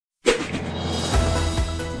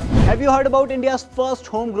Have you heard about India's first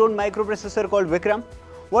homegrown microprocessor called Vikram?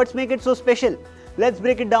 What's make it so special? Let's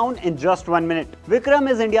break it down in just 1 minute. Vikram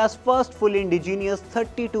is India's first fully indigenous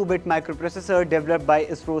 32-bit microprocessor developed by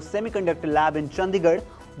ISRO's Semiconductor Lab in Chandigarh,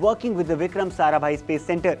 working with the Vikram Sarabhai Space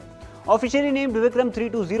Center. Officially named Vikram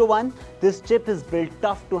 3201, this chip is built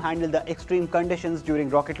tough to handle the extreme conditions during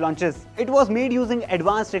rocket launches. It was made using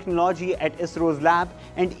advanced technology at ISRO's lab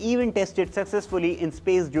and even tested successfully in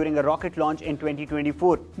space during a rocket launch in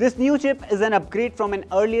 2024. This new chip is an upgrade from an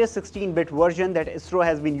earlier 16-bit version that ISRO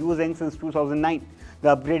has been using since 2009.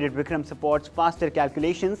 The upgraded Vikram supports faster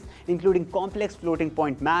calculations, including complex floating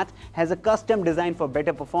point math, has a custom design for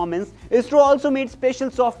better performance. ISRO also made special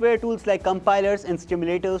software tools like compilers and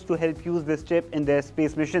simulators to help use this chip in their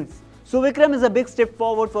space missions. So Vikram is a big step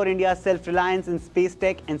forward for India's self-reliance in space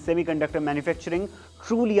tech and semiconductor manufacturing,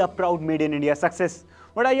 truly a proud Made in India success.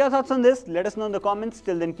 What are your thoughts on this? Let us know in the comments.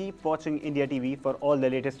 Till then, keep watching India TV for all the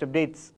latest updates.